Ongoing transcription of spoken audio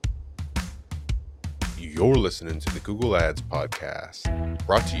You're listening to the Google Ads Podcast,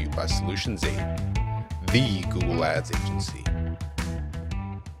 brought to you by Solutions 8, the Google Ads agency.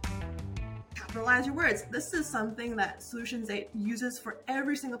 Capitalize your words. This is something that Solutions 8 uses for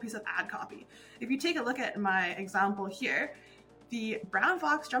every single piece of ad copy. If you take a look at my example here, the brown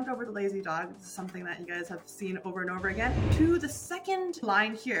fox jumped over the lazy dog. This is something that you guys have seen over and over again. To the second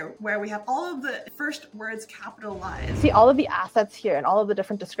line here, where we have all of the first words capitalized. See all of the assets here and all of the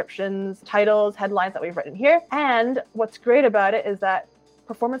different descriptions, titles, headlines that we've written here. And what's great about it is that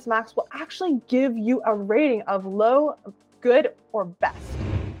Performance Max will actually give you a rating of low, good, or best.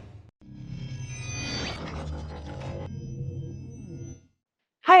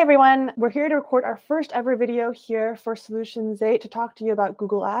 Hi everyone, we're here to record our first ever video here for Solutions 8 to talk to you about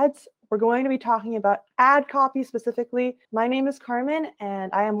Google Ads. We're going to be talking about ad copy specifically. My name is Carmen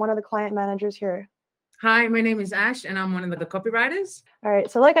and I am one of the client managers here. Hi, my name is Ash and I'm one of the copywriters. All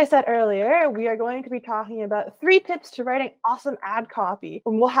right, so like I said earlier, we are going to be talking about 3 tips to writing awesome ad copy.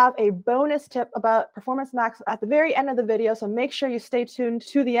 And we'll have a bonus tip about Performance Max at the very end of the video, so make sure you stay tuned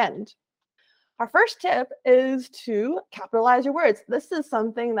to the end. Our first tip is to capitalize your words. This is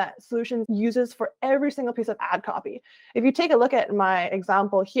something that Solutions uses for every single piece of ad copy. If you take a look at my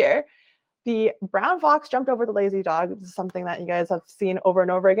example here, the brown fox jumped over the lazy dog. This is something that you guys have seen over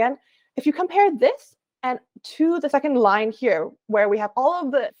and over again. If you compare this and to the second line here, where we have all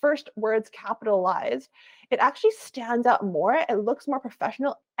of the first words capitalized, it actually stands out more. It looks more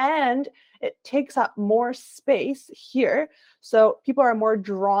professional and it takes up more space here. So people are more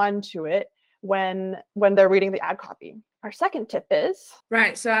drawn to it when they're reading the ad copy. Our second tip is?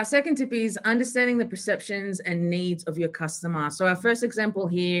 Right, so our second tip is understanding the perceptions and needs of your customer. So our first example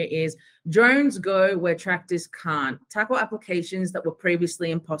here is drones go where tractors can't. Tackle applications that were previously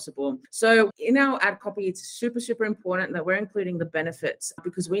impossible. So in our ad copy, it's super important that we're including the benefits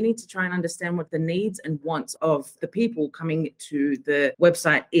because we need to try and understand what the needs and wants of the people coming to the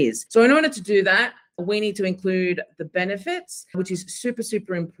website is. So in order to do that, we need to include the benefits, which is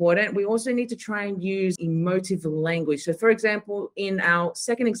super important. We also need to try and use emotive language. So for example, in our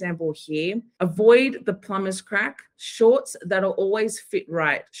second example here, avoid the plumber's crack, shorts that'll always fit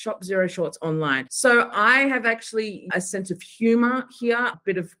right, shop zero shorts online. So I have actually a sense of humor here, a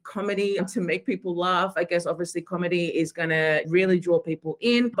bit of comedy to make people laugh. I guess obviously comedy is going to really draw people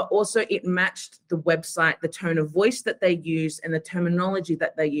in, but also it matched the website, the tone of voice that they use and the terminology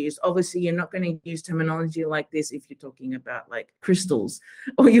that they use. Obviously, you're not going to use terminology like this if you're talking about like crystals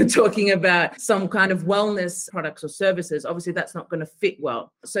or you're talking about some kind of wellness products or services. Obviously, that's not going to fit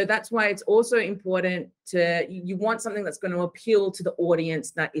well. So that's why it's also important you want something that's going to appeal to the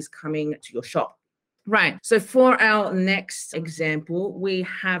audience that is coming to your shop. Right. So for our next example, we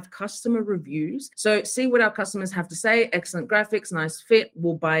have customer reviews. So see what our customers have to say. Excellent graphics, nice fit,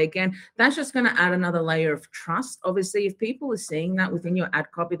 we'll buy again. That's just going to add another layer of trust. Obviously, if people are seeing that within your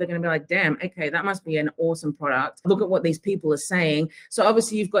ad copy, they're going to be like, damn, okay, that must be an awesome product. Look at what these people are saying. So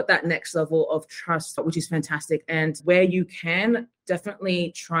obviously, you've got that next level of trust, which is fantastic. And where you can,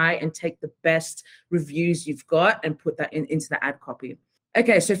 definitely try and take the best reviews you've got and put that into the ad copy.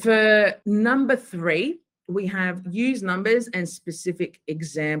 Okay, so for number 3, we have use numbers and specific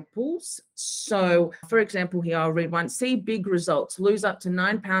examples. So for example, here I'll read one. See big results. Lose up to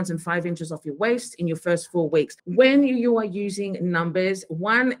 9 pounds and 5 inches off your waist in your first 4 weeks. When you are using numbers,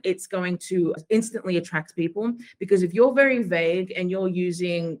 one, it's going to instantly attract people because if you're very vague and you're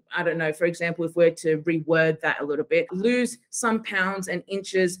using, I don't know, for example, if we're to reword that a little bit, lose some pounds and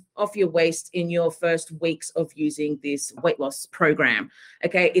inches off your waist in your first weeks of using this weight loss program.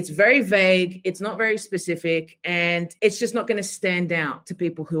 Okay, it's very vague. It's not very specific and it's just not going to stand out to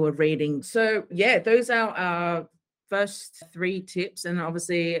people who are reading. So yeah, those are our first 3 tips. And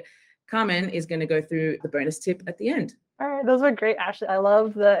obviously Carmen is going to go through the bonus tip at the end. All right, those were great, Ashley. I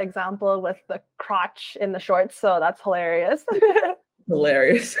love the example with the crotch in the shorts. So that's hilarious.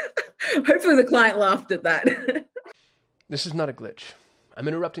 Hilarious. Hopefully the client laughed at that. This is not a glitch. I'm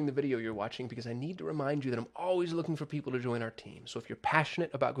interrupting the video you're watching because I need to remind you that I'm always looking for people to join our team. So if you're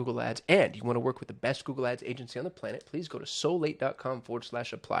passionate about Google Ads and you want to work with the best Google Ads agency on the planet, please go to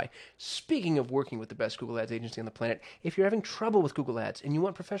sol8.com/apply. Speaking of working with the best Google Ads agency on the planet, if you're having trouble with Google Ads and you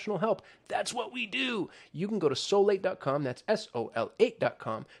want professional help, that's what we do. You can go to sol8.com, that's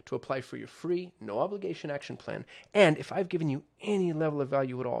SOL8.com, to apply for your free, no obligation action plan. And if I've given you any level of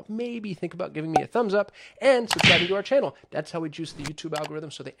value at all, maybe think about giving me a thumbs up and subscribing to our channel. That's how we juice the YouTube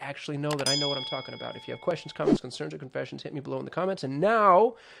algorithm so they actually know that I know what I'm talking about. If you have questions, comments, concerns, or confessions, hit me below in the comments. And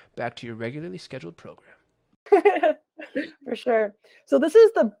now, back to your regularly scheduled program. For sure. So this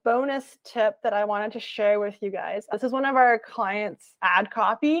is the bonus tip that I wanted to share with you guys. This is one of our clients' ad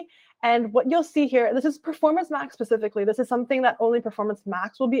copy, And what you'll see here, this is Performance Max specifically. This is something that only Performance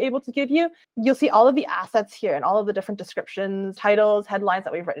Max will be able to give you. You'll see all of the assets here and all of the different descriptions, titles, headlines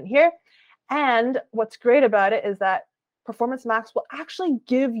that we've written here. And what's great about it is that Performance Max will actually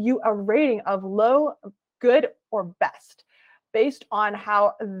give you a rating of low, good, or best based on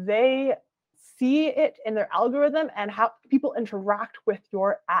how they see it in their algorithm and how people interact with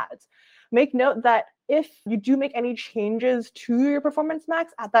your ads. Make note that if you do make any changes to your Performance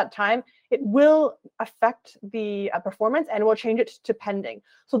Max at that time, it will affect the performance and will change it to pending.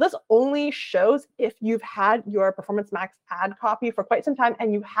 So this only shows if you've had your Performance Max ad copy for quite some time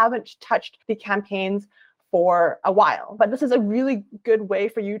and you haven't touched the campaigns for a while. But this is a really good way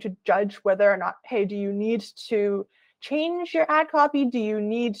for you to judge whether or not, hey, do you need to change your ad copy? Do you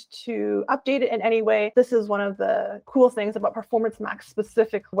need to update it in any way? This is one of the cool things about Performance Max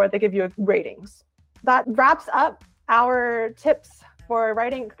specific, where they give you ratings. That wraps up our tips for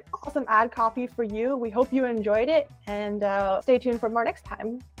writing awesome ad copy for you. We hope you enjoyed it, and stay tuned for more next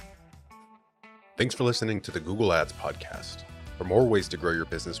time. Thanks for listening to the Google Ads podcast. For more ways to grow your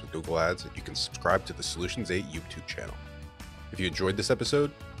business with Google Ads, you can subscribe to the Solutions 8 YouTube channel. If you enjoyed this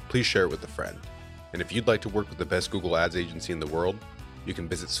episode, please share it with a friend. And if you'd like to work with the best Google Ads agency in the world, you can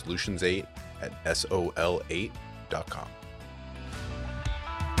visit Solutions 8 at sol8.com.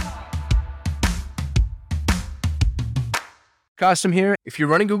 Kasim here. If you're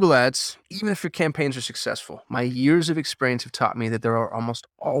running Google Ads, even if your campaigns are successful, my years of experience have taught me that there are almost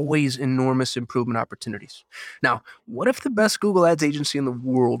always enormous improvement opportunities. Now, what if the best Google Ads agency in the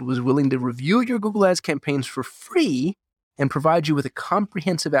world was willing to review your Google Ads campaigns for free and provide you with a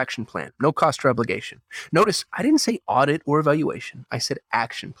comprehensive action plan, no cost or obligation? Notice, I didn't say audit or evaluation. I said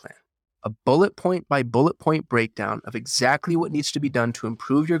action plan. A bullet point by bullet point breakdown of exactly what needs to be done to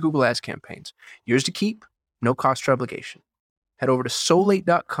improve your Google Ads campaigns. Yours to keep, no cost or obligation. Head over to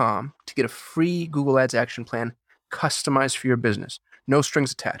sol8.com to get a free Google Ads action plan customized for your business. No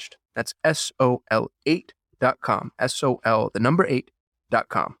strings attached. That's sol8.com. SOL, the number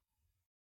 8.com.